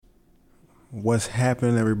What's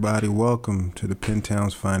happening, everybody? Welcome to the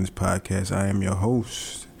Pentown's Finest Podcast. I am your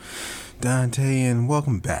host, Dante, and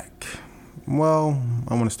welcome back. Well,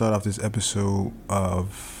 I want to start off this episode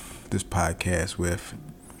of this podcast with,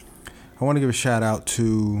 I want to give a shout out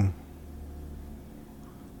to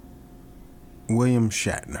William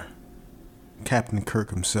Shatner, Captain Kirk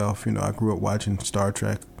himself. You know, I grew up watching Star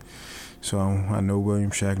Trek, so I know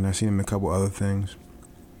William Shatner. I've seen him in a couple other things.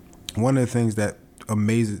 One of the things that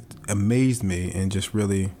amazed me and just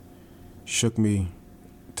really shook me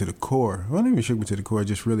to the core. Well, not even shook me to the core, it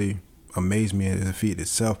just really amazed me as a feat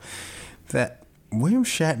itself. That William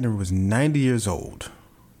Shatner was 90 years old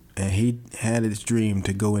and he had his dream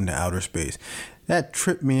to go into outer space. That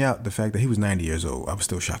tripped me out, the fact that he was 90 years old. I was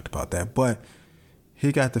still shocked about that. But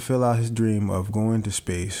he got to fill out his dream of going to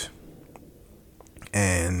space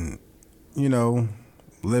and, you know,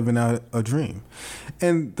 living out a dream.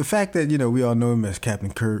 And the fact that, you know, we all know him as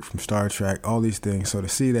Captain Kirk from Star Trek, all these things. So to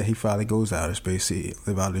see that he finally goes out of space,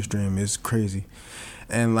 live out his dream is crazy.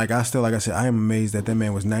 And like I said, I am amazed that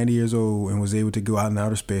man was 90 years old and was able to go out in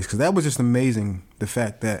outer space. Because that was just amazing. The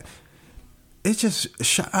fact that it's just,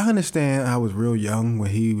 I understand I was real young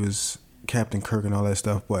when he was Captain Kirk and all that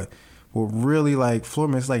stuff. But what really like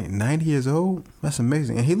floored me, it's like 90 years old. That's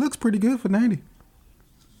amazing. And he looks pretty good for 90.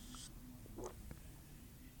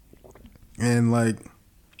 And like,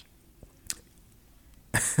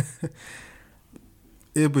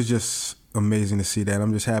 it was just amazing to see that.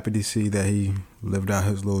 I'm just happy to see that he lived out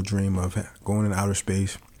his little dream of going in outer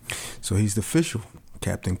space. So he's the official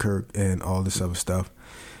Captain Kirk and all this other stuff.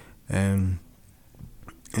 And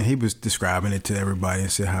he was describing it to everybody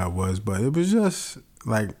and said how it was. But it was just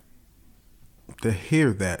like, to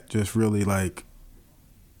hear that just really like,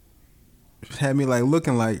 had me like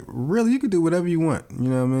looking like, really, you could do whatever you want. You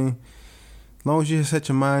know what I mean? As long as you set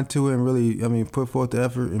your mind to it and really, put forth the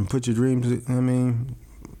effort and put your dreams,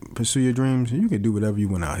 pursue your dreams, you can do whatever you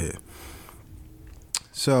want out here.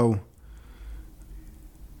 So,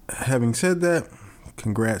 having said that,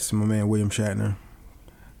 congrats to my man William Shatner.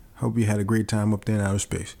 Hope you had a great time up there in outer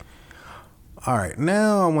space. All right,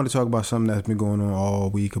 now I want to talk about something that's been going on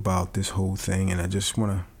all week about this whole thing, and I just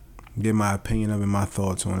want to get my opinion of it, my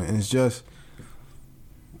thoughts on it. And it's just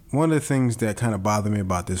one of the things that kind of bothered me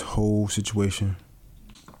about this whole situation.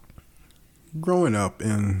 Growing up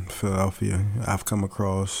in Philadelphia, I've come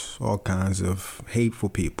across all kinds of hateful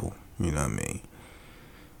people, you know what I mean?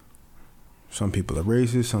 Some people are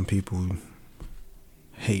racist, some people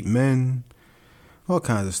hate men, all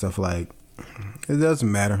kinds of stuff. Like, it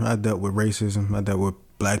doesn't matter. I dealt with racism, I dealt with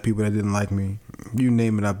black people that didn't like me. You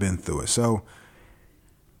name it, I've been through it. So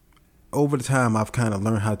over the time, I've kind of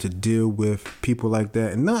learned how to deal with people like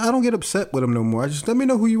that. And no, I don't get upset with them no more. I just let me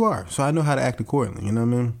know who you are, so I know how to act accordingly. You know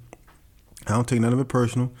what I mean? I don't take none of it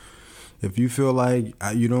personal. If you feel like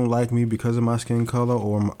you don't like me because of my skin color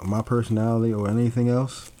or my personality or anything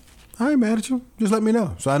else, I ain't mad at you. Just let me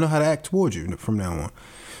know, so I know how to act towards you from now on.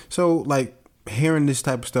 So, like, hearing this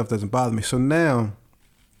type of stuff doesn't bother me. So now,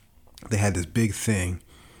 they had this big thing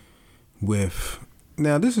with...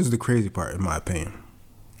 Now, this is the crazy part, in my opinion.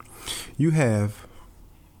 You have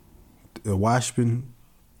the Washington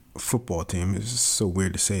football team. It's so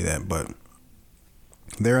weird to say that, but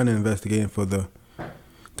they're under investigation for the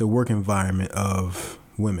work environment of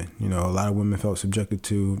women. You know, a lot of women felt subjected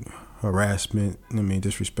to harassment,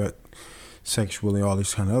 disrespect, sexually, all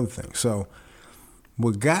these kind of other things. So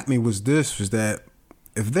what got me was that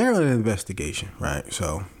if they're under investigation, right?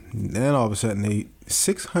 So then all of a sudden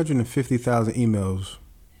 650,000 emails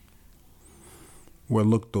were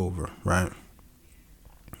looked over, right?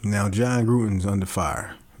 Now, John Gruden's under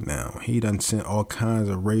fire. Now, he done sent all kinds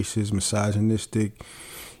of racist, misogynistic,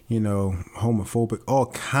 homophobic, all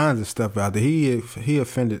kinds of stuff out there. He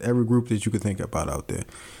offended every group that you could think about out there.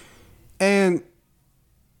 And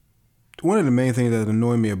one of the main things that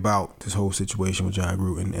annoyed me about this whole situation with John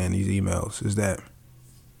Gruden and these emails is that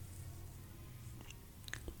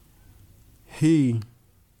he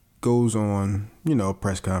goes on, a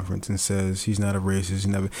press conference and says he's not a racist.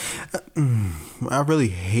 I really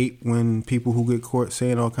hate when people who get caught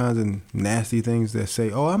saying all kinds of nasty things that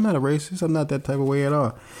say, oh, I'm not a racist. I'm not that type of way at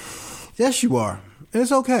all. Yes, you are.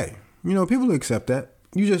 It's okay. People accept that.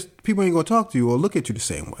 People ain't going to talk to you or look at you the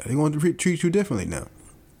same way. They're going to treat you differently now.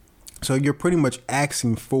 So you're pretty much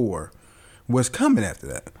asking for what's coming after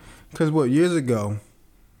that. Because years ago,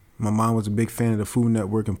 my mom was a big fan of the Food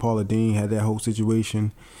Network, and Paula Deen had that whole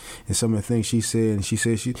situation and some of the things she said. And she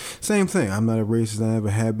said, same thing. I'm not a racist. I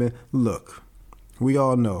never have been. Look, we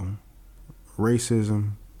all know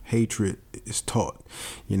racism, hatred is taught.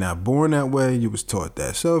 You're not born that way. You was taught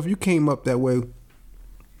that. So if you came up that way,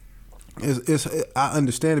 I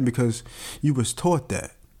understand it because you was taught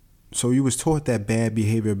that. So you was taught that bad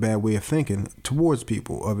behavior, bad way of thinking towards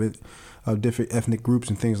people of different ethnic groups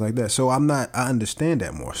and things like that. So I understand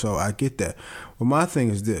that more. So I get that. But my thing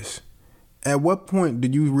is this. At what point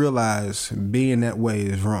did you realize being that way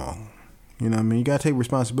is wrong? You know what I mean? You got to take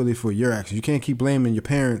responsibility for your actions. You can't keep blaming your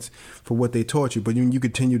parents for what they taught you, but you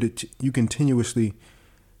continuously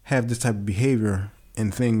have this type of behavior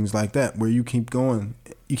and things like that where you keep going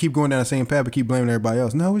down the same path but keep blaming everybody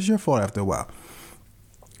else. No, it's your fault after a while.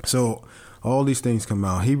 So all these things come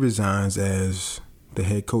out. He resigns as the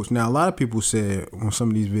head coach. Now, a lot of people said on some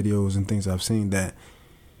of these videos and things I've seen that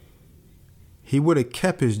he would have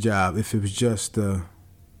kept his job if it was just the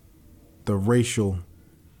racial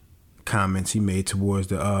comments he made towards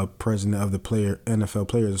the president of the NFL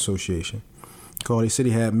Players Association. He said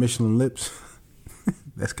he had Michelin lips.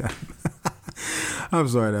 That's kind of I'm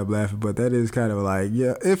sorry that I'm laughing, but that is kind of like,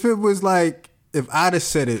 yeah. If it was like, if I'd have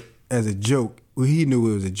said it as a joke, well, he knew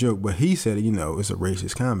it was a joke, but he said it, it's a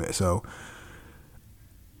racist comment. So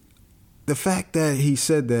the fact that he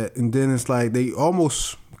said that, and then it's like they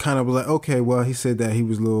almost kind of like, okay, well, he said that he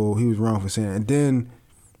was wrong for saying it. And then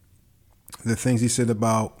the things he said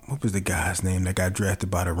about, what was the guy's name that got drafted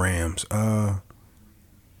by the Rams?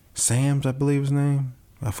 Sam's, I believe his name.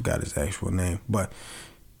 I forgot his actual name, but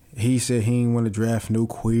he said he didn't want to draft no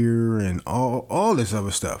queer and all this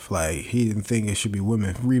other stuff. Like, he didn't think it should be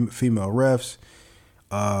female refs.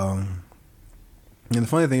 And the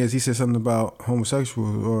funny thing is, he said something about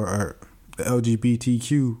homosexuals or the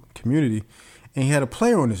LGBTQ community, and he had a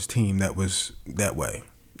player on his team that was that way,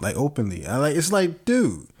 like openly. It's like,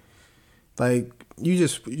 dude, like you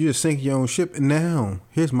just sink your own ship. And now,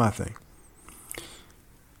 here's my thing: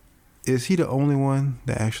 is he the only one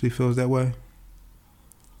that actually feels that way?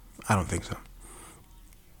 I don't think so,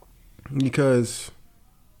 because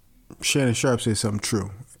Shannon Sharp said something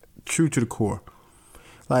true to the core.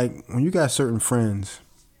 Like, when you got certain friends,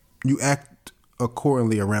 you act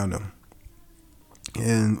accordingly around them.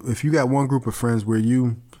 And if you got one group of friends where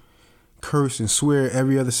you curse and swear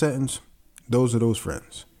every other sentence, those are those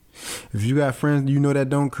friends. If you got friends that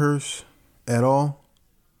don't curse at all,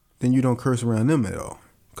 then you don't curse around them at all,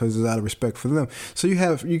 because it's out of respect for them. So you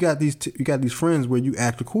got these friends where you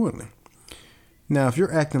act accordingly. Now, if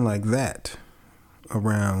you're acting like that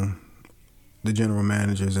around the general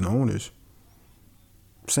managers and owners,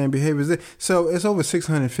 same behavior as this. So it's over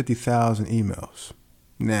 650,000 emails.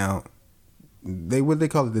 Now, what they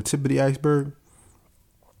call it, the tip of the iceberg.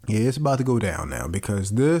 Yeah, it's about to go down now,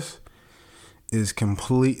 because this is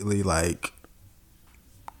completely like,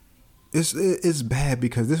 it's bad,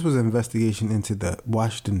 because this was an investigation into the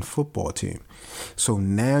Washington football team. So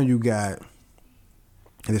now you got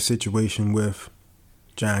this situation with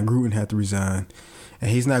John Gruden had to resign,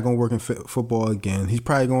 and he's not going to work in football again. He's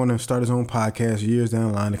probably going to start his own podcast years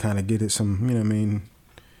down the line to kind of get it some,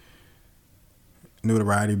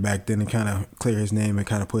 notoriety back then, and kind of clear his name and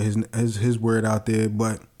kind of put his word out there.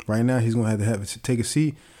 But right now, he's going to have to take a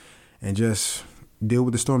seat and just deal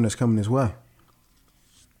with the storm that's coming his way.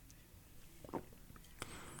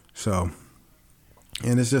 So,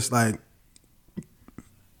 and it's just like,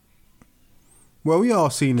 well, we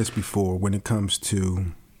all seen this before when it comes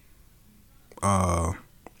to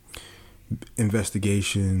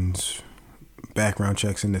investigations, background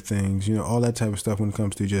checks into things, all that type of stuff when it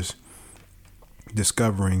comes to just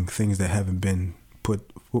discovering things that haven't been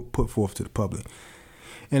put forth to the public.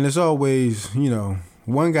 And there's always,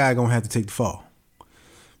 one guy gonna have to take the fall.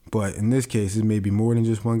 But in this case, it may be more than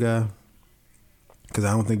just one guy, because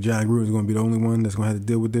I don't think John Gruden is going to be the only one that's going to have to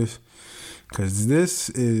deal with this. Because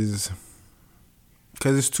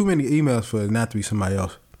it's too many emails for it not to be somebody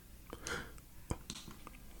else.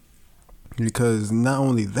 Because not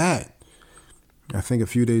only that, I think a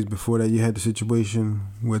few days before that, you had the situation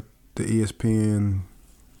with the ESPN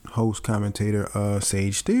host commentator,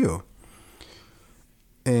 Sage Steele.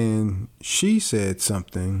 And she said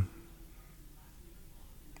something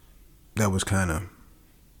that was kind of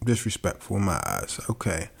disrespectful in my eyes.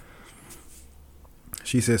 Okay.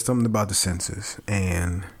 She said something about the census,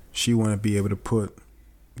 and she wanted to be able to put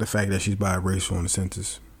the fact that she's biracial on the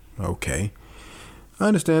census. Okay.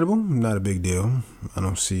 Understandable. Not a big deal. I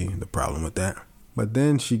don't see the problem with that. But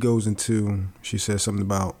then she says something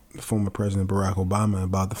about the former President Barack Obama,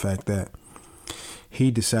 about the fact that he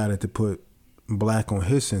decided to put black on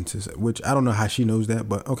his census, which I don't know how she knows that,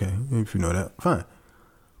 but okay, if you know that, fine.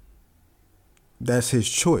 That's his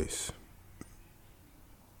choice.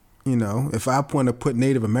 If I want to put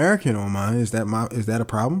Native American on mine, is that a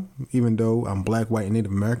problem? Even though I'm black, white, and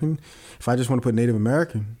Native American, if I just want to put Native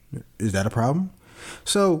American, is that a problem?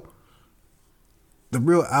 So the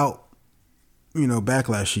real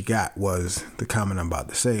backlash she got was the comment I'm about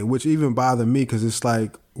to say, which even bothered me because it's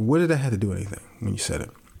like, what did that have to do with anything when you said it?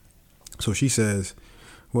 So she says,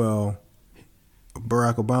 well,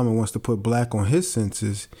 Barack Obama wants to put black on his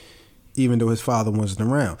census even though his father wasn't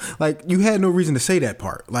around. Like, you had no reason to say that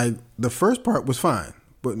part. Like, the first part was fine,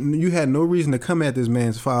 but you had no reason to come at this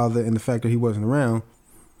man's father and the fact that he wasn't around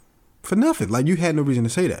for nothing. Like, you had no reason to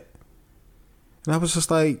say that. And I was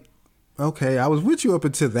just like, okay, I was with you up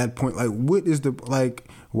until that point. Like, what is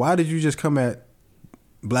why did you just come at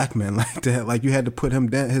black men like that? Like, you had to put him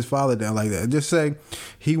down, his father down like that. Just say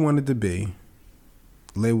he wanted to be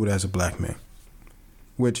labeled as a black man.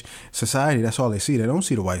 Which society, that's all they see. They don't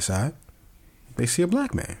see the white side. They see a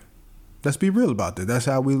black man. Let's be real about that. That's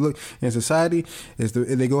how we look in society.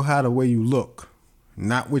 They go how the way you look,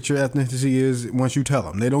 not what your ethnicity is. Once you tell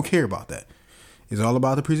them, they don't care about that. It's all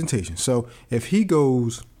about the presentation. So if he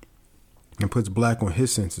goes and puts black on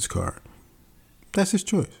his census card, that's his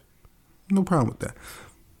choice. No problem with that.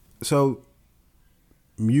 So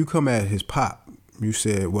you come at his pop. You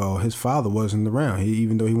said, well, his father wasn't around,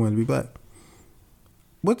 even though he wanted to be black.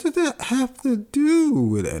 What did that have to do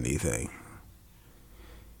with anything?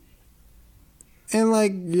 And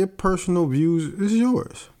like, your personal views is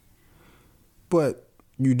yours. But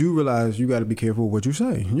you do realize you got to be careful what you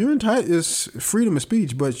say. You're entitled, it's freedom of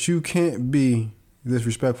speech, but you can't be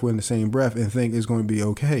disrespectful in the same breath and think it's going to be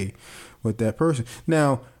okay with that person.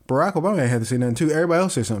 Now, Barack Obama ain't had to say nothing too. Everybody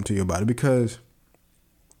else said something to you about it because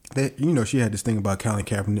she had this thing about Colin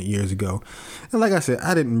Kaepernick years ago. And like I said,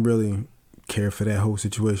 I didn't really care for that whole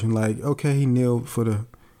situation. Like, okay, he kneeled for the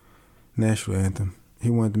national anthem. He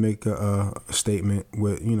wanted to make a statement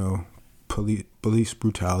with, police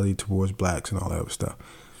brutality towards blacks and all that other stuff.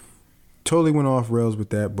 Totally went off rails with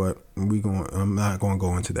that, but I'm not going to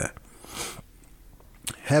go into that.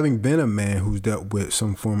 Having been a man who's dealt with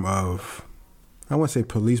some form of, I wouldn't say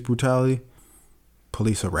police brutality,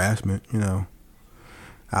 police harassment,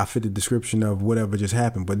 I fit the description of whatever just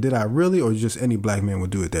happened. But did I really, or just any black man would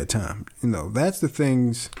do at that time? That's the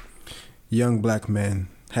things young black men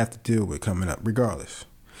have to deal with coming up, regardless.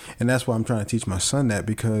 And that's why I'm trying to teach my son that,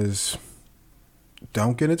 because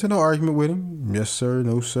don't get into no argument with him. Yes, sir.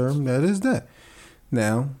 No, sir. That is that.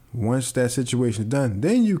 Now, once that situation is done,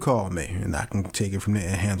 then you call me and I can take it from there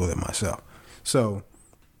and handle it myself. So,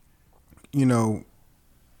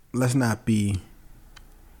 let's not be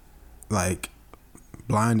like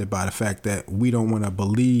blinded by the fact that we don't want to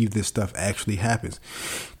believe this stuff actually happens.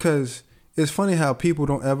 Because it's funny how people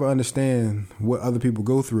don't ever understand what other people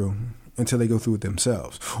go through until they go through it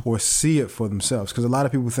themselves or see it for themselves. Because a lot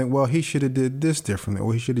of people think, well, he should have did this differently,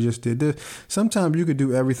 or he should have just did this. Sometimes you could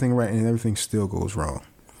do everything right and everything still goes wrong.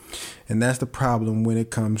 And that's the problem when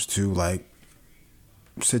it comes to like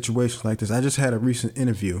situations like this. I just had a recent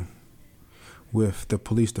interview with the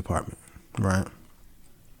police department, right?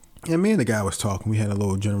 And me and the guy was talking. We had a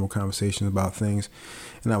little general conversation about things.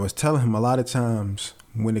 And I was telling him a lot of times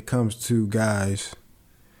when it comes to guys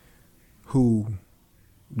who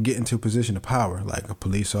get into a position of power, like a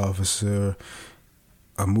police officer,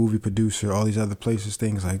 a movie producer, all these other places,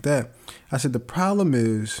 things like that. I said, the problem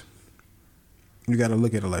is you got to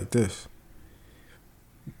look at it like this.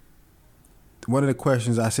 One of the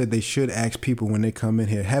questions I said they should ask people when they come in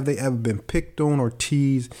here, have they ever been picked on or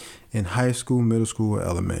teased in high school, middle school, or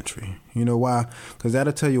elementary? You know why? Because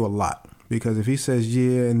that'll tell you a lot. Because if he says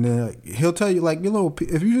yeah, and then he'll tell you,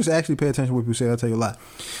 if you just actually pay attention to what people say, I'll tell you a lot.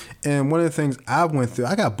 And one of the things I went through,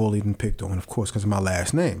 I got bullied and picked on, of course, because of my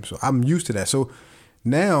last name. So I'm used to that. So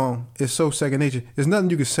now it's so second nature. There's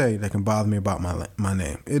nothing you can say that can bother me about my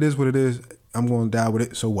name. It is what it is. I'm going to die with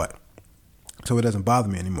it. So what? So it doesn't bother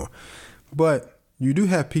me anymore. But you do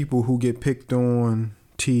have people who get picked on,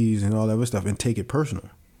 teased, and all that other stuff and take it personal.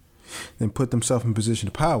 Then put themselves in a position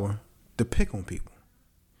of power to pick on people.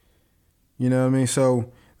 You know what I mean?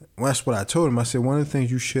 So that's what I told him. I said, one of the things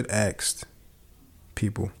you should ask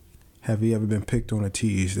people, have you ever been picked on or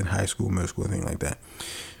teased in high school, middle school, anything like that?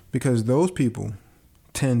 Because those people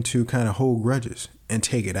tend to kind of hold grudges and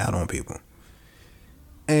take it out on people.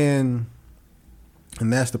 And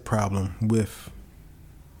that's the problem with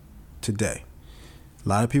today. A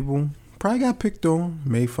lot of people probably got picked on,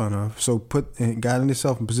 made fun of, so got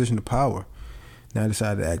themselves in a position of power. Now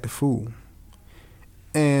decided to act a fool.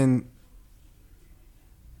 And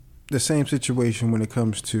the same situation when it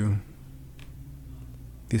comes to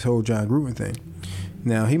this whole John Gruden thing.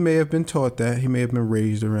 Now, he may have been taught that. He may have been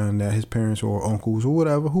raised around that. His parents or uncles or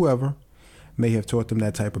whatever, whoever, may have taught him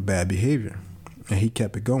that type of bad behavior. And he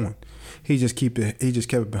kept it going. He just kept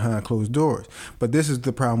it behind closed doors. But this is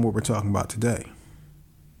the problem what we're talking about today.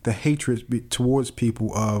 the hatred towards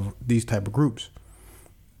people of these type of groups.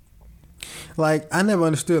 Like, I never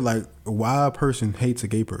understood, like, why a person hates a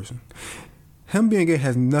gay person. Him being gay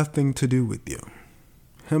has nothing to do with you.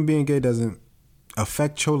 Him being gay doesn't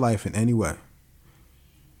affect your life in any way.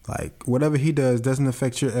 Like, whatever he does doesn't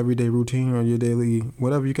affect your everyday routine or your daily,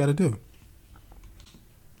 whatever you got to do.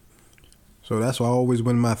 So that's why I always,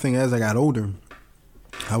 when my thing, as I got older,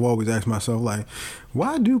 I've always asked myself, like,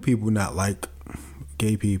 why do people not like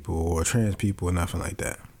gay people or trans people or nothing like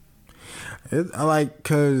that?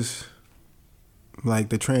 Because, like,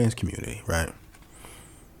 the trans community, right?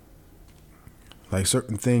 Like,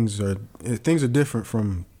 certain things are different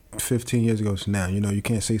from 15 years ago to now. You know, you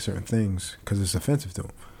can't say certain things because it's offensive to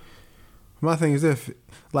them. My thing is, if,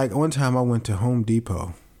 like, one time I went to Home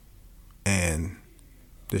Depot and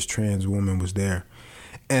this trans woman was there,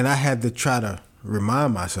 and I had to try to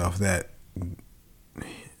remind myself that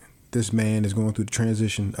this man is going through the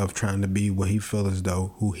transition of trying to be what he feels as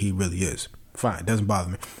though who he really is. Fine, doesn't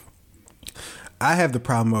bother me. I have the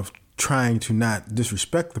problem of trying to not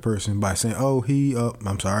disrespect the person by saying, oh, he,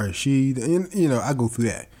 I'm sorry, she, and, you know, I go through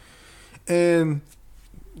that. And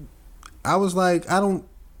I was like, I don't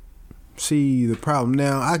see the problem.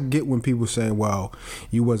 Now, I get when people say, well,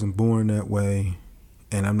 you wasn't born that way,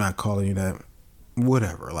 and I'm not calling you that,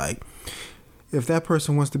 whatever. Like, if that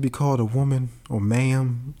person wants to be called a woman or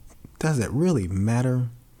ma'am, does it really matter?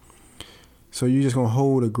 So you're just going to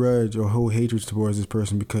hold a grudge or hold hatred towards this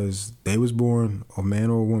person because they was born a man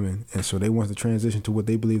or a woman, and so they want to transition to what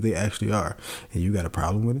they believe they actually are, and you got a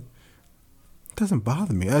problem with it? It doesn't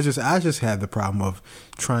bother me. I just had the problem of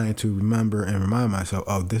trying to remember and remind myself,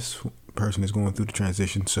 oh, this person is going through the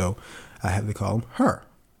transition, so I have to call him her.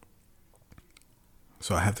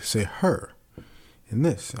 So I have to say her in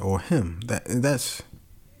this or him. That's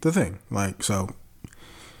the thing. Like, so,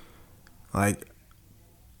 like,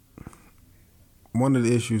 one of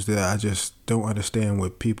the issues that I just don't understand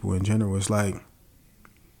with people in general is, like,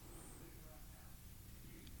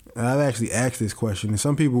 and I've actually asked this question, and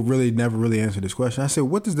some people really never really answer this question. I said,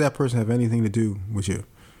 what does that person have anything to do with you?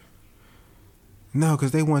 No,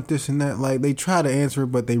 because they want this and that. Like, they try to answer it,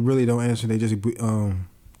 but they really don't answer. They just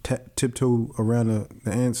tiptoe around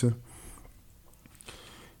the answer.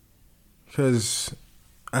 Because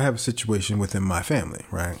I have a situation within my family,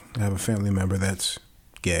 right? I have a family member that's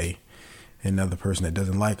gay, and another person that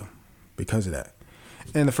doesn't like him because of that.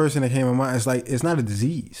 And the first thing that came to my mind is, like, it's not a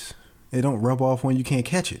disease. It don't rub off when you can't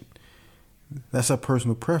catch it. That's a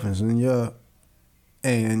personal preference, and your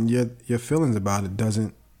feelings about it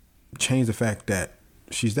doesn't change the fact that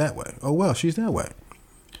she's that way. Oh well, she's that way.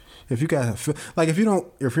 If you guys like, if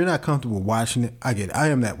you're not comfortable watching it, I get it. I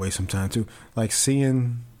am that way sometimes too. Like,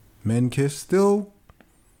 seeing men kiss, still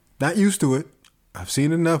not used to it. I've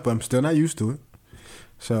seen enough, but I'm still not used to it.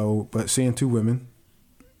 So, but seeing two women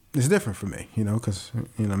is different for me, you know, because,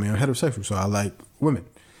 you know, I mean, I'm heterosexual, so I like women.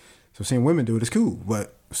 So seeing women do it is cool,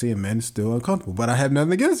 but seeing men is still uncomfortable. But I have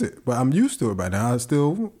nothing against it. But I'm used to it by now. It's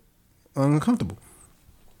still uncomfortable.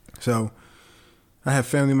 So I have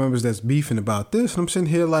family members that's beefing about this, and I'm sitting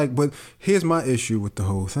here like, but here's my issue with the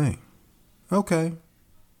whole thing. Okay,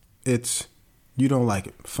 it's, you don't like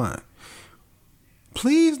it, fine.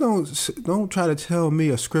 Please don't try to tell me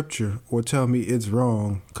a scripture or tell me it's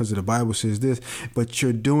wrong because the Bible says this, but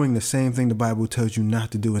you're doing the same thing the Bible tells you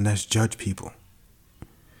not to do, and that's judge people.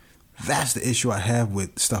 That's the issue I have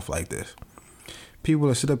with stuff like this. People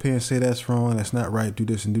that sit up here and say that's wrong, that's not right, do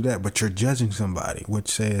this and do that, but you're judging somebody, which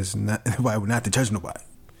says not, the Bible not to judge nobody.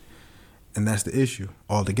 And that's the issue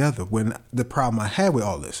altogether. When the problem I had with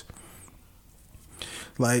all this,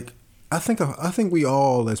 like, I think we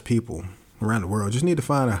all as people around the world just need to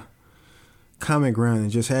find a common ground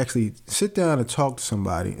and just actually sit down and talk to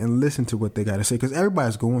somebody and listen to what they got to say, because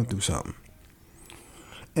everybody's going through something.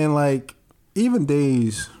 And, like, even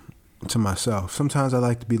days to myself, sometimes I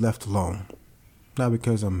like to be left alone. Not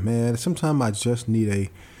because I'm mad. Sometimes I just need a,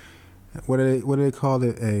 what do they call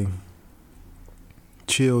it? A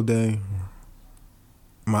chill day.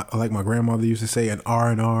 Like my grandmother used to say, an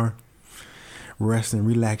R&R, rest and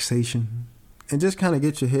relaxation. And just kind of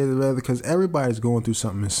get your head together, because everybody's going through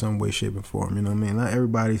something in some way, shape, or form. You know what I mean? Not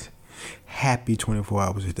everybody's happy 24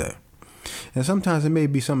 hours a day. And sometimes it may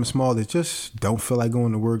be something small that just don't feel like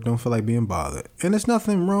going to work, don't feel like being bothered. And there's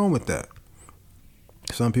nothing wrong with that.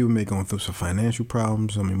 Some people may go through some financial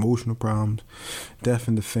problems, some emotional problems, death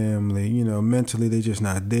in the family, you know, mentally they're just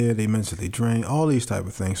not there, they mentally drained, all these type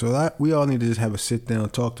of things. So we all need to just have a sit down,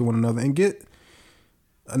 talk to one another, and get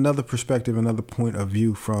another perspective, another point of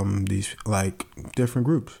view from these, like, different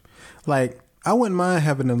groups. Like, I wouldn't mind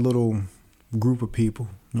having a little group of people,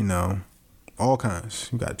 you know, all kinds.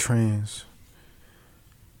 You got trans,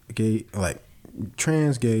 gay, like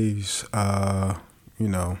trans gays, you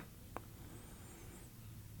know,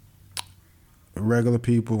 regular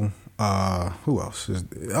people. Who else? There's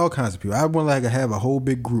all kinds of people. I would like to have a whole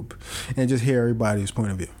big group and just hear everybody's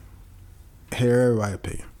point of view, hear everybody's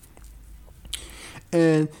opinion.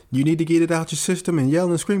 And you need to get it out your system and yell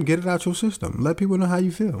and scream, get it out your system. Let people know how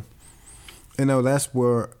you feel. You know, that's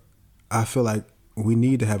where I feel like we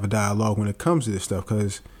need to have a dialogue when it comes to this stuff,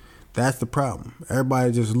 because that's the problem.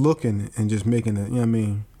 Everybody just looking and just making it, you know what I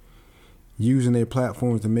mean, using their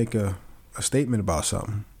platforms to make a statement about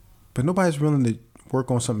something. But nobody's willing to work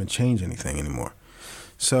on something and change anything anymore.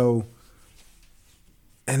 So,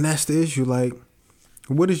 and that's the issue. Like,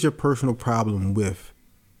 what is your personal problem with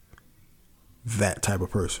that type of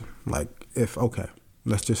person? Like, if, okay,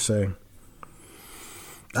 let's just say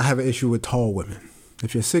I have an issue with tall women.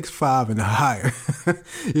 If you're 6'5" and higher,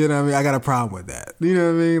 you know what I mean? I got a problem with that. You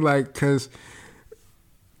know what I mean? Like, cause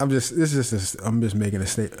I'm just making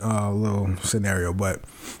a little scenario. But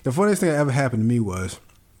the funniest thing that ever happened to me was,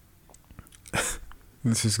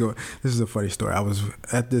 this is a funny story. I was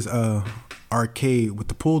at this arcade with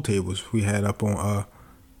the pool tables we had up on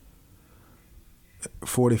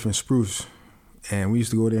 40th and Spruce, and we used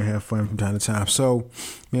to go there and have fun from time to time. So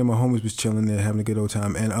me and my homies was chilling there having a good old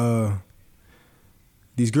time, and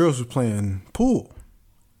these girls was playing pool,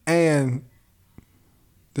 and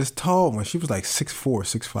this tall one, she was like 6'4",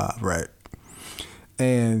 6'5", right?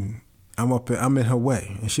 And I'm in her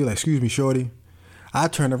way, and she like, "Excuse me, shorty." I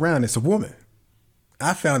turned around, it's a woman.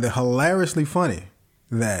 I found it hilariously funny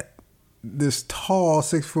that this tall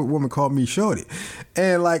 6-foot woman called me shorty.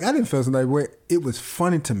 And like, I didn't feel some way. It was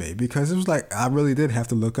funny to me because it was like, I really did have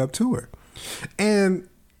to look up to her. And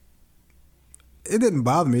it didn't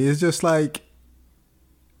bother me. It's just like,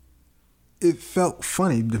 it felt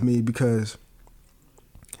funny to me because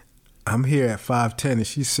I'm here at 5'10" and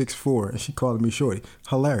she's 6'4", and she called me shorty.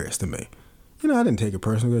 Hilarious to me. You know, I didn't take it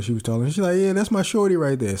personally because she was taller. She's like, "Yeah, that's my shorty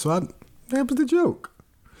right there." So that was the joke.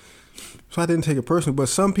 So I didn't take it personally. But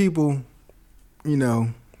some people, you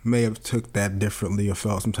know, may have took that differently or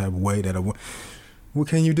felt some type of way that, what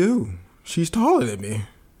can you do? She's taller than me.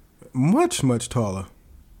 Much, much taller.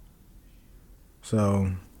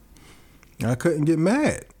 So I couldn't get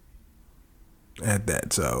mad at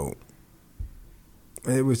that. So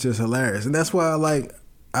it was just hilarious. And that's why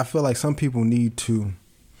I feel like some people need to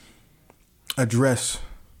address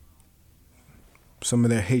some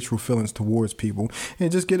of their hateful feelings towards people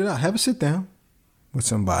and just get it out. Have a sit down with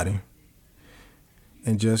somebody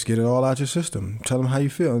and just get it all out your system. Tell them how you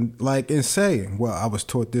feel. And say, well, I was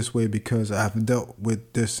taught this way because I've dealt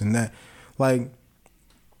with this and that. Like,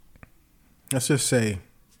 let's just say,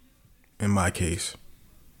 in my case,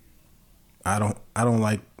 I don't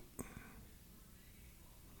like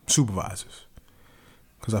supervisors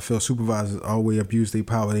because I feel supervisors always abuse their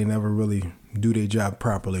power. They never really do their job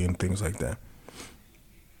properly and things like that.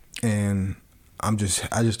 And I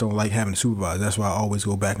just don't like having a supervisor. That's why I always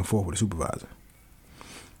go back and forth with a supervisor.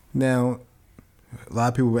 Now, a lot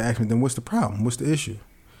of people would ask me, then what's the problem? What's the issue?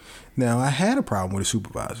 Now, I had a problem with a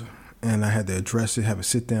supervisor, and I had to address it, have a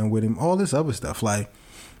sit down with him, all this other stuff.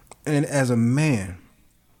 And as a man,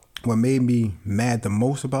 what made me mad the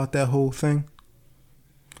most about that whole thing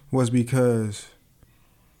was because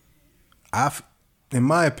in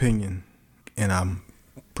my opinion, and I'm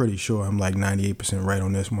pretty sure I'm like 98% right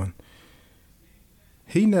on this one,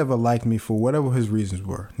 he never liked me for whatever his reasons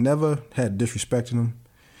were. Never had disrespected him.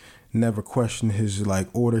 Never questioned his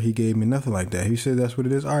order he gave me, nothing like that. He said that's what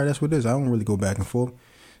it is. All right, that's what it is. I don't really go back and forth.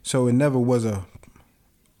 So it never was a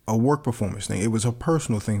work performance thing. It was a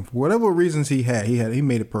personal thing. For whatever reasons he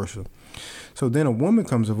made it personal. So then a woman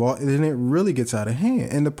comes involved, and then it really gets out of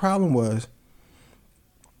hand. And the problem was,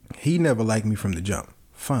 he never liked me from the jump.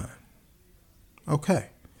 Fine. Okay.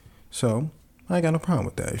 So I ain't got no problem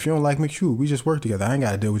with that. If you don't like me, shoot, we just work together. I ain't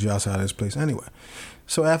got to deal with you outside of this place anyway.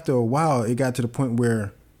 So after a while, it got to the point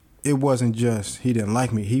where it wasn't just he didn't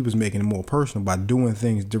like me. He was making it more personal by doing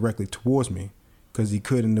things directly towards me because he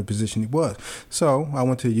could in the position he was. So I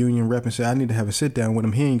went to the union rep and said, I need to have a sit down with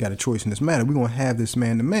him. He ain't got a choice in this matter. We're going to have this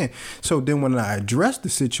man to man. So then when I addressed the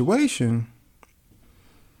situation,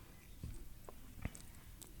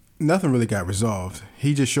 nothing really got resolved.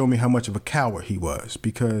 He just showed me how much of a coward he was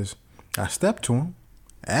because I stepped to him,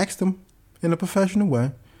 asked him in a professional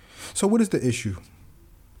way, so what is the issue?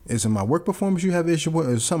 Is it my work performance you have an issue with,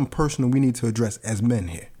 or is it something personal we need to address as men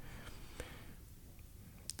here?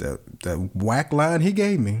 The whack line he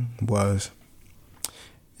gave me was,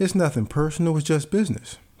 it's nothing personal, it's just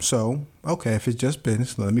business. So, okay, if it's just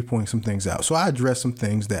business, let me point some things out. So I addressed some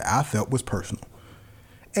things that I felt was personal.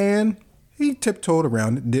 And he tiptoed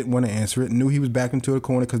around it, didn't want to answer it, knew he was back into the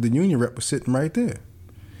corner because the union rep was sitting right there.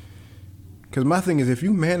 Because my thing is, if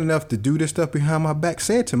you man enough to do this stuff behind my back,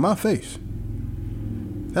 say it to my face.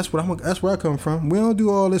 That's where I come from. We don't do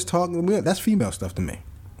all this talking. That's female stuff to me.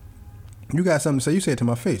 You got something to say, you say it to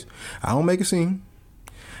my face. I don't make a scene.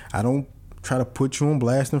 I don't try to put you on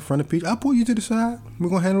blast in front of people. I'll pull you to the side. We're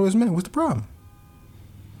going to handle this, man. What's the problem?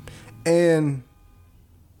 And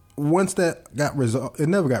once that got resolved, it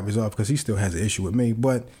never got resolved because he still has an issue with me,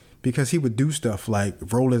 but because he would do stuff like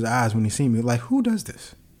roll his eyes when he see me. Like, who does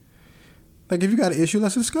this? Like, if you got an issue,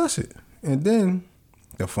 let's discuss it. And then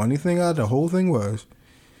the funny thing out of the whole thing was,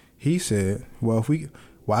 he said, well,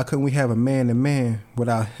 why couldn't we have a man-to-man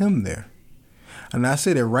without him there? And I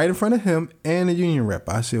said it right in front of him and the union rep.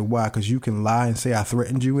 I said, why? Because you can lie and say I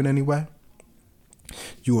threatened you in any way.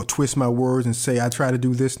 You will twist my words and say I try to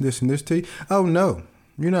do this and this and this to you. Oh, no,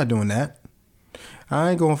 you're not doing that.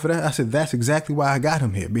 I ain't going for that. I said, that's exactly why I got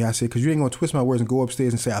him here. I said, because you ain't going to twist my words and go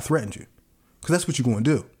upstairs and say I threatened you. Because that's what you're going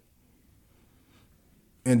to do.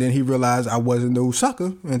 And then he realized I wasn't no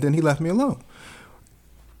sucker, and then he left me alone.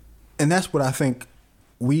 And that's what I think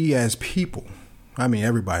we as people, I mean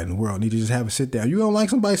everybody in the world, need to just have a sit down. You don't like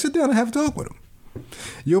somebody, sit down and have a talk with them.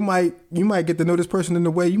 You might get to know this person in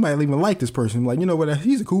a way you might even like this person. Like, you know what,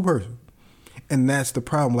 he's a cool person. And that's the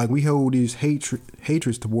problem. Like, we hold these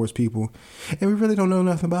hatreds towards people, and we really don't know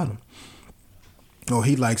nothing about them. Oh,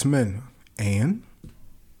 he likes men. And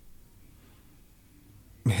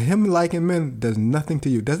him liking men does nothing to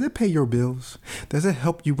you. Does it pay your bills? Does it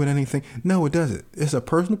help you with anything? No, it doesn't. It's a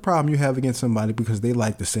personal problem you have against somebody because they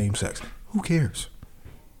like the same sex. Who cares?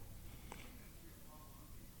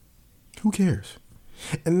 Who cares?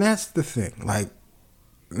 And that's the thing. Like,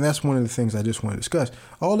 that's one of the things I just want to discuss.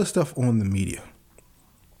 All the stuff on the media.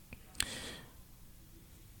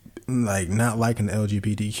 Like, not liking the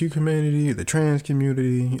LGBTQ community, the trans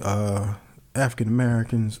community, African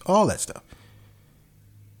Americans, all that stuff.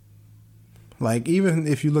 Like, even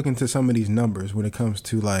if you look into some of these numbers when it comes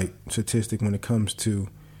to, like, statistic, when it comes to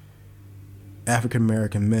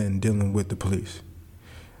African-American men dealing with the police.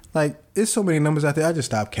 Like, there's so many numbers out there, I just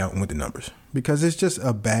stopped counting with the numbers. Because it's just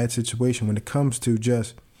a bad situation when it comes to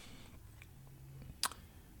just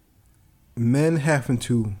men having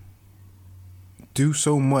to do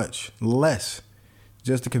so much less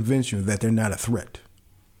just to convince you that they're not a threat.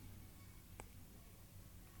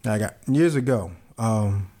 Years ago,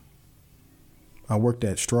 I worked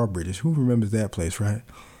at Strawbridge's. Who remembers that place, right?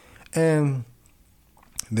 And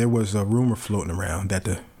there was a rumor floating around that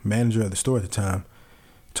the manager of the store at the time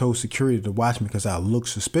told security to watch me because I looked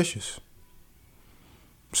suspicious.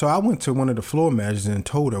 So I went to one of the floor managers and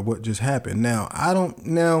told her what just happened.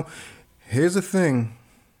 Now, here's the thing.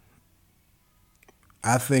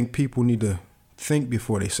 I think people need to think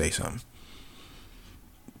before they say something.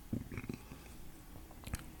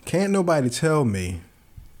 Can't nobody tell me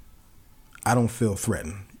I don't feel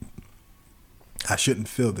threatened. I shouldn't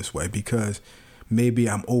feel this way because maybe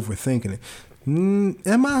I'm overthinking it.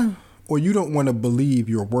 Am I? Or you don't want to believe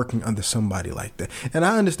you're working under somebody like that. And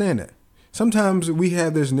I understand that. Sometimes we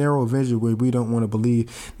have this narrow vision where we don't want to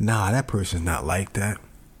believe, nah, that person's not like that.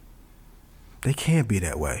 They can't be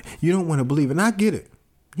that way. You don't want to believe it. And I get it.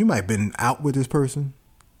 You might have been out with this person,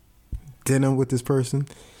 dinner with this person,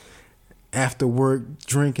 after work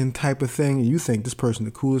drinking type of thing, and you think this person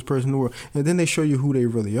the coolest person in the world, and then they show you who they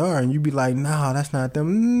really are, and you be like, nah, that's not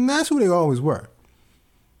them. That's who they always were.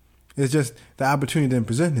 It's just the opportunity didn't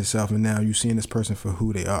present itself, and now you're seeing this person for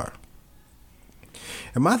who they are.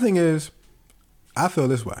 And my thing is, I feel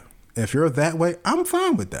this way. If you're that way, I'm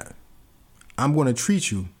fine with that. I'm going to treat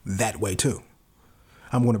you that way too.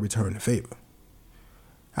 I'm going to return the favor.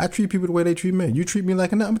 I treat people the way they treat me. You treat me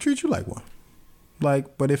like a nut, I'm going to treat you like one.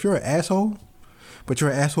 Like, but if you're an asshole, but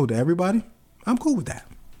you're an asshole to everybody, I'm cool with that.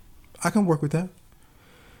 I can work with that.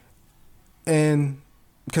 And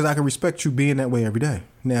because I can respect you being that way every day.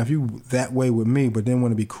 Now, if you that way with me, but then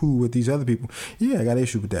want to be cool with these other people, yeah, I got an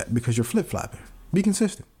issue with that because you're flip-flopping. Be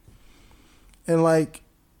consistent. And like,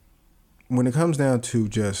 when it comes down to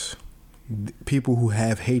just people who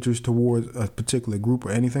have hatred towards a particular group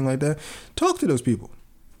or anything like that, talk to those people.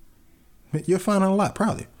 You'll find out a lot,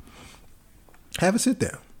 probably. Have a sit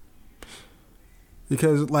down.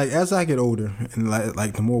 Because like as I get older and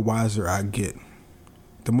like the more wiser I get,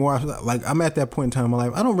 the more I'm at that point in time in my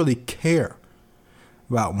life, I don't really care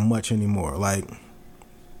about much anymore. Like,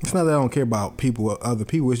 it's not that I don't care about people or other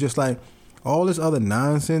people. It's just like all this other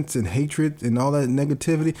nonsense and hatred and all that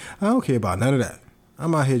negativity. I don't care about none of that.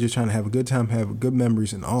 I'm out here just trying to have a good time, have good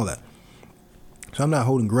memories and all that. So I'm not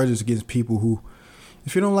holding grudges against people who,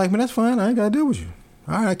 if you don't like me, that's fine. I ain't got to deal with you.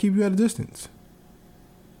 All right, I keep you at a distance.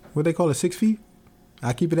 What they call it, 6 feet?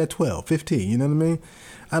 I keep it at 12, 15, you know what I mean?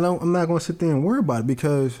 I'm not going to sit there and worry about it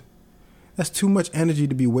because that's too much energy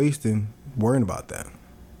to be wasting worrying about that.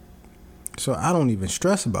 So I don't even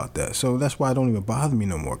stress about that. So that's why it don't even bother me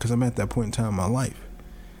no more, because I'm at that point in time in my life.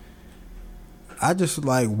 I just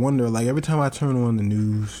like wonder, like every time I turn on the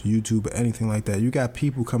news, YouTube, or anything like that, you got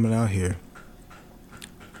people coming out here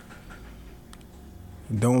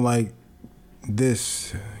don't like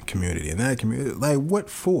this community and that community. Like, what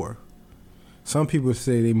for? Some people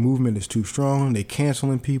say their movement is too strong. They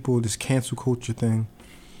canceling people, this cancel culture thing.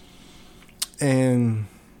 And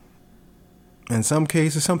in some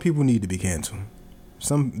cases, some people need to be canceled.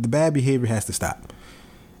 The bad behavior has to stop.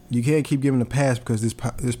 You can't keep giving a pass because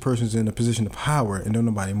this person's in a position of power and don't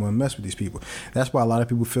nobody want to mess with these people. That's why a lot of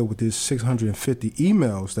people feel with this 650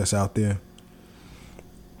 emails that's out there.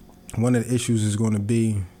 One of the issues is going to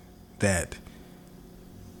be that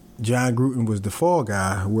John Gruden was the fall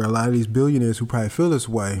guy, where a lot of these billionaires who probably feel this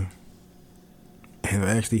way and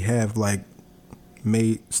actually have like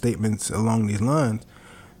made statements along these lines,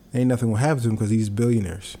 ain't nothing gonna happen to them because these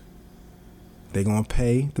billionaires, they gonna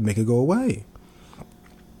pay to make it go away.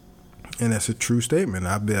 And that's a true statement.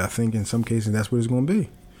 I think in some cases that's what it's gonna be.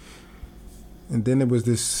 And then there was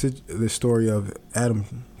this story of Adam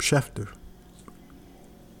Schefter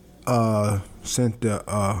sent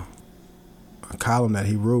a column that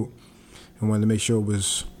he wrote and wanted to make sure it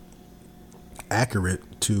was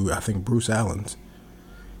accurate to, I think, Bruce Allen's.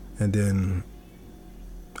 And then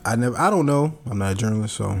I don't know. I'm not a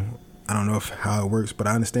journalist, so I don't know how it works. But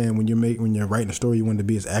I understand when you're writing a story, you want it to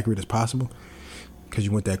be as accurate as possible because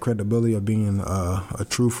you want that credibility of being a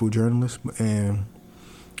truthful journalist. And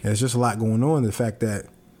there's just a lot going on. The fact that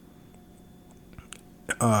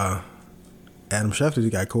Adam Schefter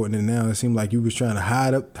got caught in it now. It seemed like he was trying to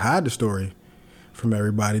hide the story from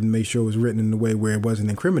everybody to make sure it was written in a way where it wasn't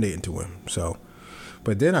incriminating to him. So,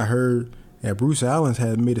 but then I heard that Bruce Allen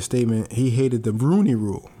had made a statement. He hated the Rooney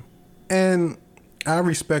Rule, and I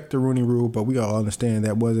respect the Rooney Rule, but we all understand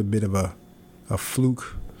that was a bit of a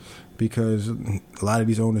fluke because a lot of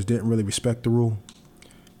these owners didn't really respect the rule.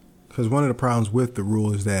 Because one of the problems with the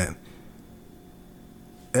rule is that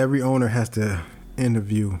every owner has to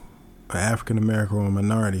interview an African American or a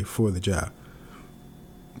minority for the job.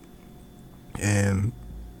 And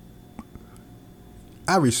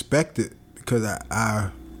I respect it because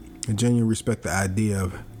I genuinely respect the idea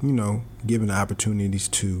of, giving the opportunities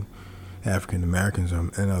to African Americans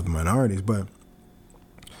and other minorities. But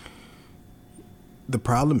the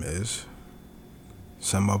problem is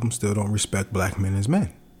some of them still don't respect black men as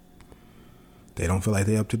men. They don't feel like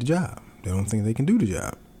they're up to the job. They don't think they can do the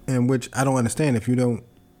job. And which I don't understand. If you don't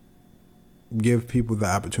give people the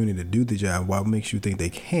opportunity to do the job, what makes you think they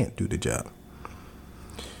can't do the job?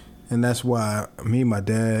 And that's why me, my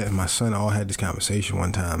dad, and my son all had this conversation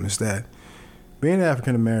one time, is that being an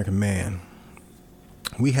African American man,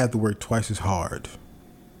 we have to work twice as hard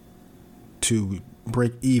to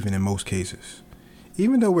break even in most cases.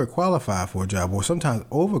 Even though we're qualified for a job, or sometimes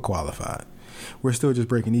overqualified, we're still just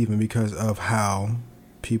breaking even because of how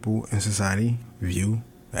people in society view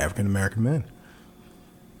African American men.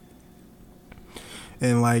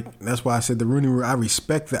 And that's why I said the Rooney Rule, I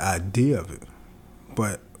respect the idea of it.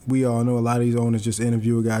 But we all know a lot of these owners just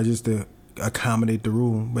interview a guy just to accommodate the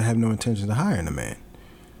rule, but have no intention of hiring the man.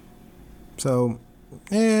 So,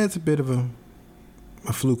 yeah, it's a bit of a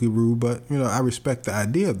fluky rule, but, I respect the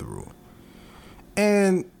idea of the rule.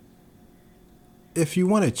 And if you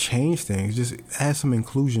want to change things, just add some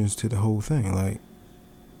inclusions to the whole thing.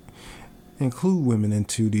 Include women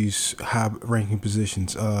into these high-ranking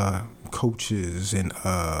positions, coaches and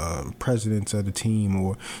presidents of the team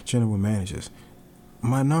or general managers.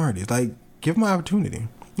 Minorities, give them an opportunity.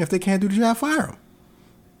 If they can't do the job, fire them.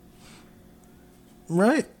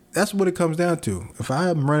 Right? That's what it comes down to. If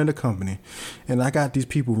I'm running a company and I got these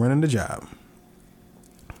people running the job,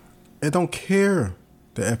 I don't care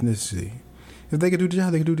the ethnicity. If they can do the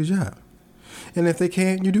job, they can do the job. And if they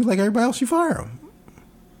can't, you do like everybody else, you fire them.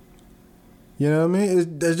 You know what I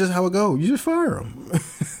mean? That's just how it goes. You just fire them.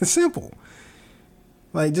 It's simple.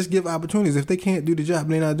 Just give opportunities. If they can't do the job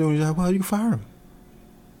and they're not doing the job, well, you can fire them.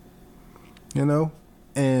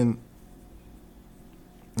 And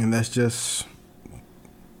that's just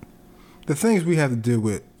the things we have to deal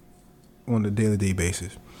with on a day-to-day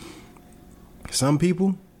basis. Some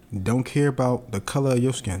people don't care about the color of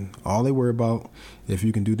your skin. All they worry about is if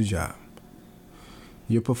you can do the job,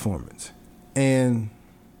 your performance. And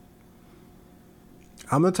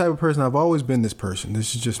I'm the type of person, I've always been this person.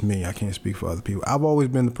 This is just me. I can't speak for other people. I've always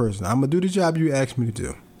been the person. I'm going to do the job you asked me to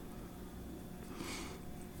do.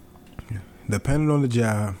 Depending on the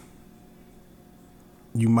job,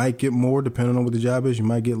 you might get more. Depending on what the job is, you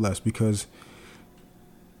might get less, because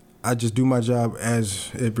I just do my job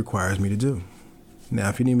as it requires me to do. Now,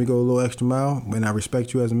 if you need me to go a little extra mile, and I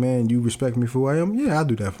respect you as a man, you respect me for who I am, yeah, I'll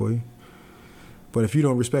do that for you. But if you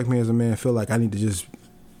don't respect me as a man, feel like I need to just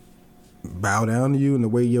bow down to you, and the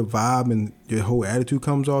way your vibe and your whole attitude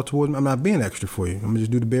comes off towards me, I'm not being extra for you. I'm going to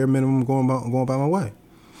just do the bare minimum, going by my way.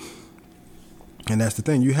 And that's the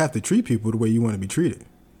thing. You have to treat people the way you want to be treated.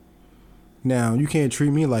 Now, you can't treat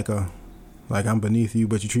me like I'm beneath you,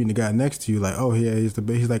 but you're treating the guy next to you like, oh, yeah, he's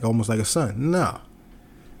like almost like a son. No.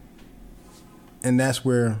 And that's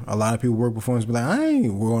where a lot of people work before and be like, I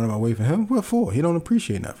ain't going my way for him. What for? He don't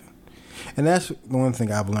appreciate nothing. And that's the one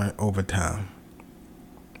thing I've learned over time.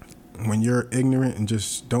 When you're ignorant and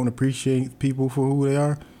just don't appreciate people for who they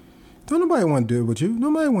are, don't nobody want to do it with you.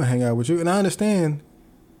 Nobody want to hang out with you. And I understand,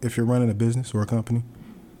 if you're running a business or a company,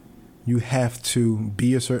 you have to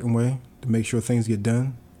be a certain way to make sure things get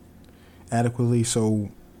done adequately so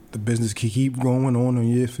the business can keep going on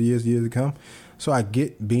years to come. So I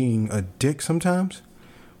get being a dick sometimes,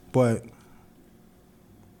 but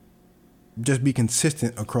just be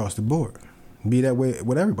consistent across the board. Be that way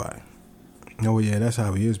with everybody. Oh, yeah, that's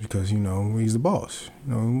how he is because, he's the boss.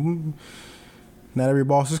 Not every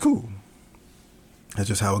boss is cool. That's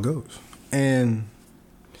just how it goes. And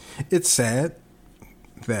it's sad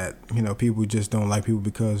that, people just don't like people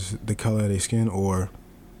because the color of their skin or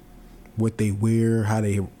what they wear, how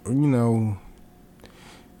they,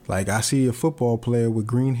 like I see a football player with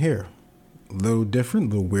green hair. A little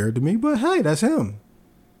different, a little weird to me, but hey, that's him.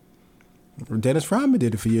 Dennis Rodman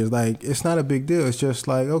did it for years. Like, it's not a big deal. It's just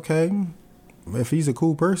like, okay, if he's a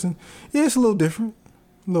cool person, yeah, it's a little different,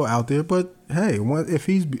 a little out there, but hey, if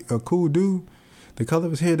he's a cool dude, the color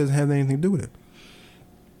of his hair doesn't have anything to do with it.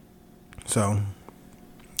 So,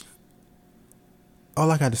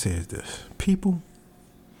 all I got to say is this. People,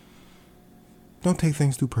 don't take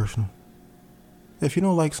things too personal. If you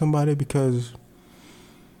don't like somebody because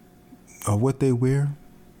of what they wear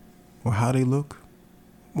or how they look,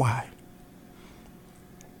 why?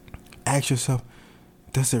 Ask yourself,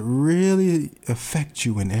 does it really affect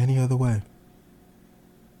you in any other way?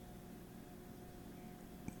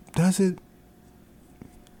 Does it?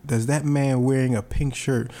 Does that man wearing a pink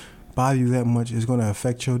shirt bother you that much is going to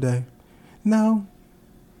affect your day? No,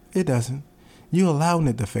 it doesn't. You're allowing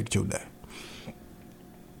it to affect your day.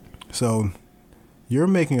 So you're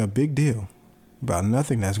making a big deal about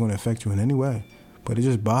nothing that's going to affect you in any way, but it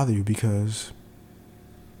just bothers you because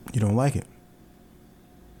you don't like it.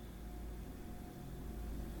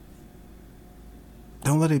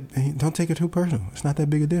 Don't take it too personal. It's not that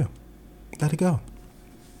big a deal. Let it go.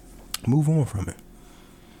 Move on from it.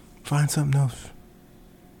 Find something else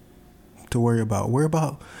to worry about. Worry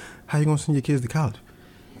about how you going to send your kids to college.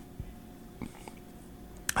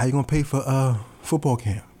 How you going to pay for football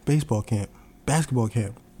camp, baseball camp, basketball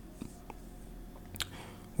camp.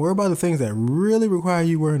 Worry about the things that really require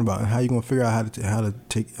you worrying about and how you going to figure out how to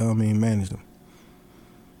manage them.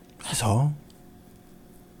 That's all.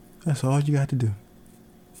 That's all you got to do.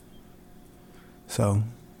 So,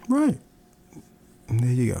 right. And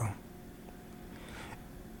there you go.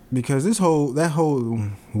 Because that whole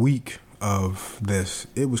week of this,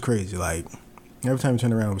 it was crazy. Like, every time you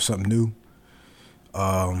turn around, it was something new.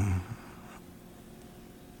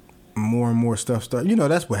 More and more stuff start.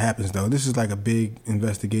 That's what happens, though. This is like a big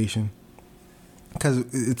investigation. Because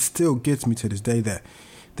it still gets me to this day that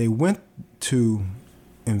they went to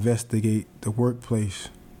investigate the workplace,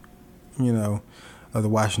 of the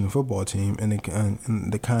Washington football team and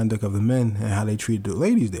the conduct of the men and how they treated the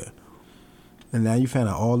ladies there. And now you found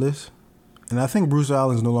out all this. And I think Bruce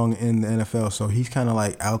Allen's no longer in the NFL, so he's kind of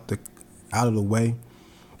like out of the way.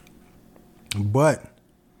 But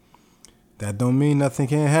that don't mean nothing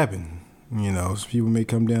can't happen. People may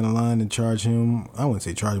come down the line and charge him. I wouldn't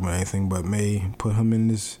say charge him with anything, but may put him in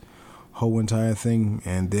this whole entire thing,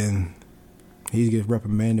 and then he gets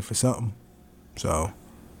reprimanded for something. So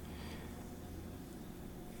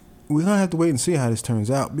we're going to have to wait and see how this turns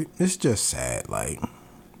out. It's just sad. Like,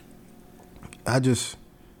 I try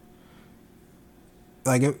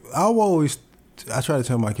to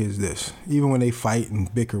tell my kids this, even when they fight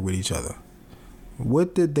and bicker with each other.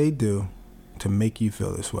 What did they do to make you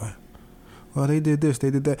feel this way? Well, they did this, they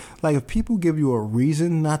did that. Like, if people give you a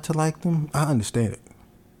reason not to like them, I understand it.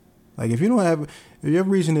 Like, if your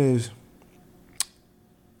reason is,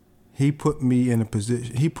 he put me in a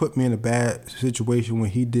bad situation when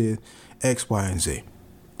he did X, Y, and Z.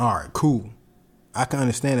 All right, cool. I can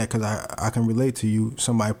understand that because I can relate to you,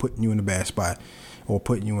 somebody putting you in a bad spot or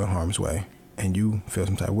putting you in harm's way, and you feel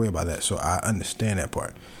some type of way about that. So I understand that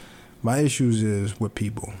part. My issues is with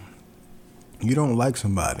people. You don't like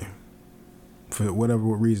somebody for whatever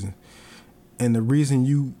reason. And the reason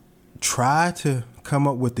you try to come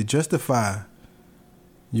up with to justify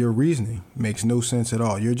your reasoning makes no sense at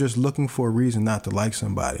all. You're just looking for a reason not to like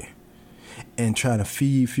somebody and trying to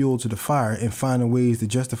feed fuel to the fire and finding ways to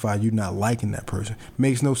justify you not liking that person.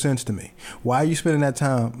 Makes no sense to me. Why are you spending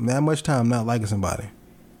that much time not liking somebody?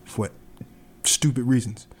 For stupid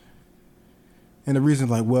reasons. And the reason's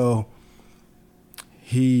like, well,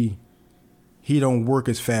 he don't work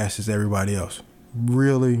as fast as everybody else.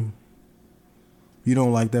 Really? You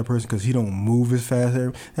don't like that person because he don't move as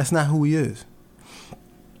fast? That's not who he is.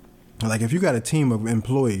 Like, if you got a team of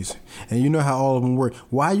employees and you know how all of them work,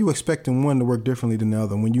 why are you expecting one to work differently than the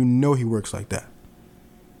other when you know he works like that?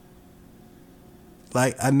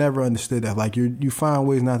 Like, I never understood that. Like, you find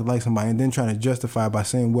ways not to like somebody and then trying to justify by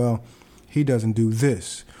saying, well, he doesn't do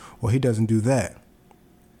this or he doesn't do that.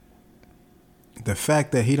 The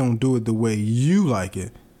fact that he don't do it the way you like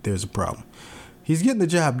it, there's a problem. He's getting the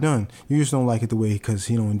job done. You just don't like it the way because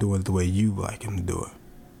he don't do it the way you like him to do it.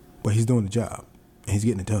 But he's doing the job and he's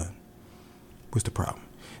getting it done. What's the problem?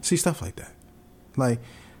 See, stuff like that. Like,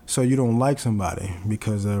 so you don't like somebody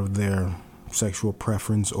because of their sexual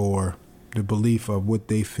preference or the belief of what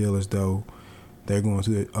they feel as though they're going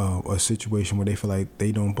through a situation where they feel like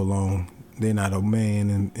they don't belong. They're not a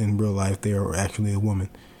man in real life. They are actually a woman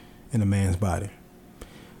in a man's body.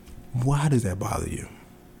 Why does that bother you?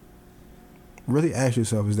 Really ask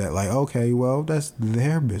yourself, is that like, okay, well, that's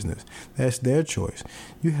their business. That's their choice.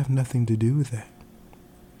 You have nothing to do with that.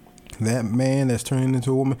 That man that's turning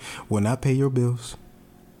into a woman will not pay your bills,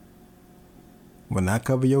 will not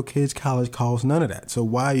cover your kids' college costs, none of that. So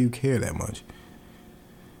why you care that much?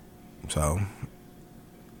 So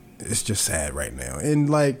it's just sad right now. And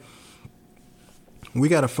like, we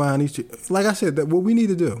got to find these, like I said, that what we need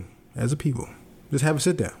to do as a people, just have a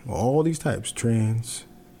sit down with all these types, trans,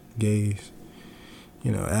 gays,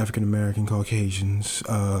 African American, Caucasians,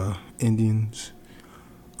 Indians,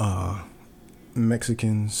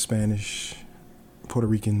 Mexicans, Spanish, Puerto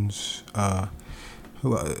Ricans,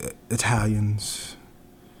 Italians,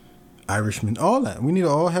 Irishmen, all that. We need to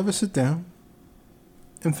all have a sit down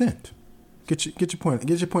and vent. Get your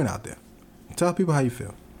point out there. Tell people how you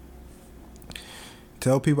feel.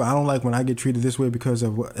 Tell people, I don't like when I get treated this way because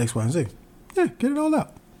of what X, Y, and Z. Yeah, get it all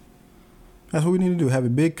out. That's what we need to do. Have a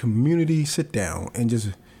big community sit down and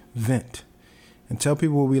just vent. And tell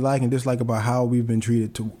people what we like and dislike about how we've been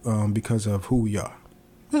treated because of who we are.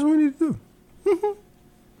 That's what we need to do.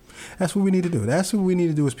 That's what we need to do. That's what we need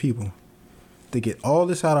to do as people. To get all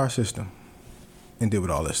this out of our system and deal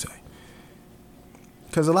with all this thing.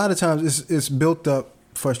 Because a lot of times it's built up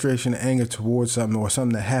frustration and anger towards something or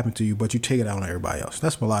something that happened to you, but you take it out on everybody else.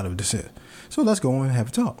 That's what a lot of this is. So let's go and have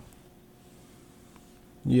a talk.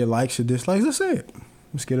 Your likes, your dislikes, let's say it.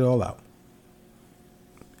 Let's get it all out.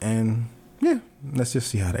 And yeah, let's just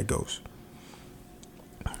see how that goes.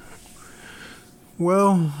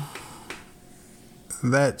 Well,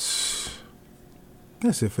 that's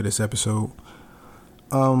it for this episode.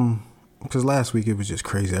 Because last week it was just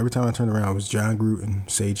crazy. Every time I turned around, it was John Gruden,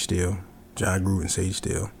 Sage Steele.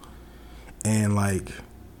 And like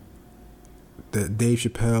the Dave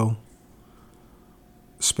Chappelle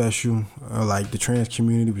special, like the trans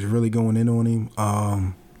community was really going in on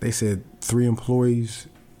him. They said 3 employees.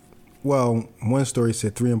 Well, one story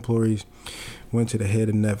said 3 employees went to the head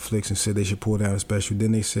of Netflix and said they should pull down a special.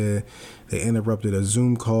 Then they said they interrupted a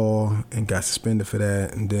Zoom call and got suspended for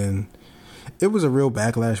that. And then it was a real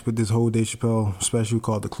backlash with this whole Dave Chappelle special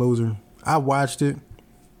called The Closer. I watched it.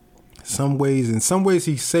 In some ways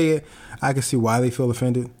he say it, I can see why they feel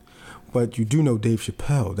offended. But you do know Dave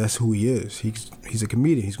Chappelle. That's who he is. He's a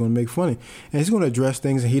comedian. He's going to make funny. And he's going to address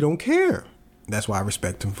things and he don't care. That's why I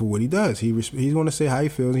respect him for what he does. He's going to say how he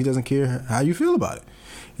feels. He doesn't care how you feel about it.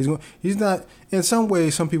 He's not, in some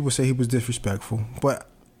ways, some people say he was disrespectful. But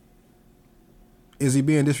is he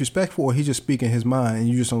being disrespectful or he just speaking his mind and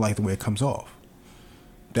you just don't like the way it comes off?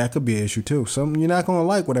 That could be an issue too. You're not going to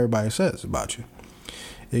like what everybody says about you.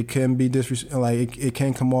 It can be it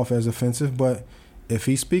can come off as offensive, but if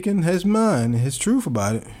he's speaking his mind, his truth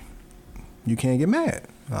about it, you can't get mad.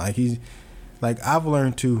 I've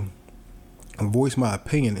learned to voice my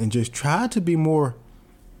opinion and just try to be more,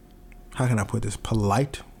 how can I put this,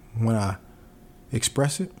 polite when I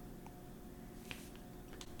express it.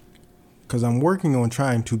 Because I'm working on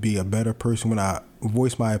trying to be a better person when I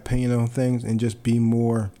voice my opinion on things and just be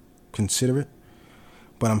more considerate.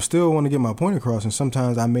 but I'm still want to get my point across, and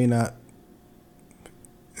sometimes I may not.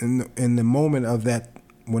 In the moment of that,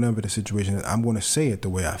 whatever the situation is, I'm going to say it the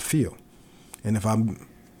way I feel, and if I'm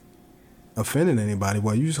offending anybody,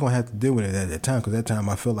 well, you're just going to have to deal with it at that time, because that time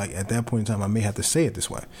I feel like at that point in time I may have to say it this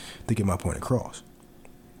way to get my point across.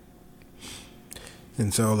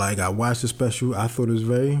 And so, like, I watched the special. I thought it was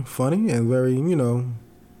very funny and very,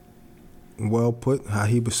 well put, how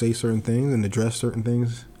he would say certain things and address certain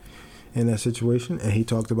things in that situation. And he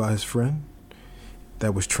talked about his friend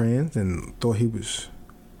that was trans and thought it was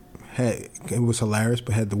hilarious,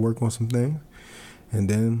 but had to work on some things. And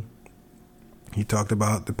then he talked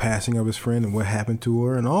about the passing of his friend and what happened to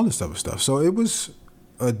her and all this other stuff. So it was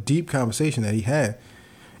a deep conversation that he had.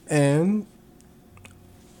 And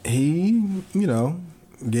he,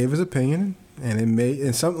 gave his opinion, and it made,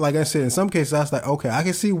 in some, like I said, in some cases I was like, okay, I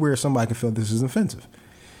can see where somebody can feel this is offensive.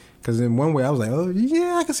 Because in one way I was like, oh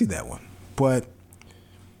yeah, I can see that one. But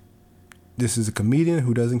this is a comedian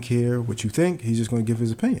who doesn't care what you think. He's just going to give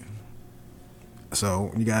his opinion.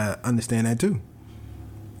 So you got to understand that too.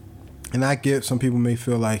 And I get some people may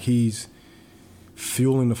feel like he's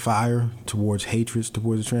fueling the fire towards hatred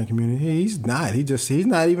towards the trans community. He's not. He's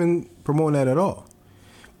not even promoting that at all.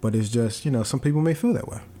 But it's just, some people may feel that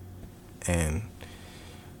way. And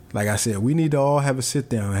like I said, we need to all have a sit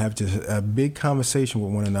down and have just a big conversation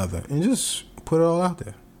with one another and just put it all out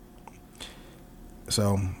there.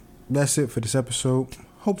 So that's it for this episode.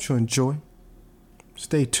 Hope you enjoy.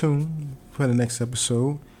 Stay tuned for the next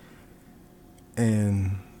episode.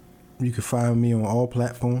 And you can find me on all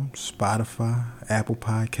platforms, Spotify, Apple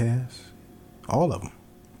Podcasts, all of them.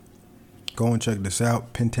 Go and check this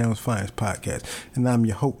out, Pentown's Finest Podcast. And I'm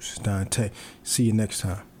your host, Dante. See you next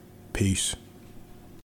time. Peace.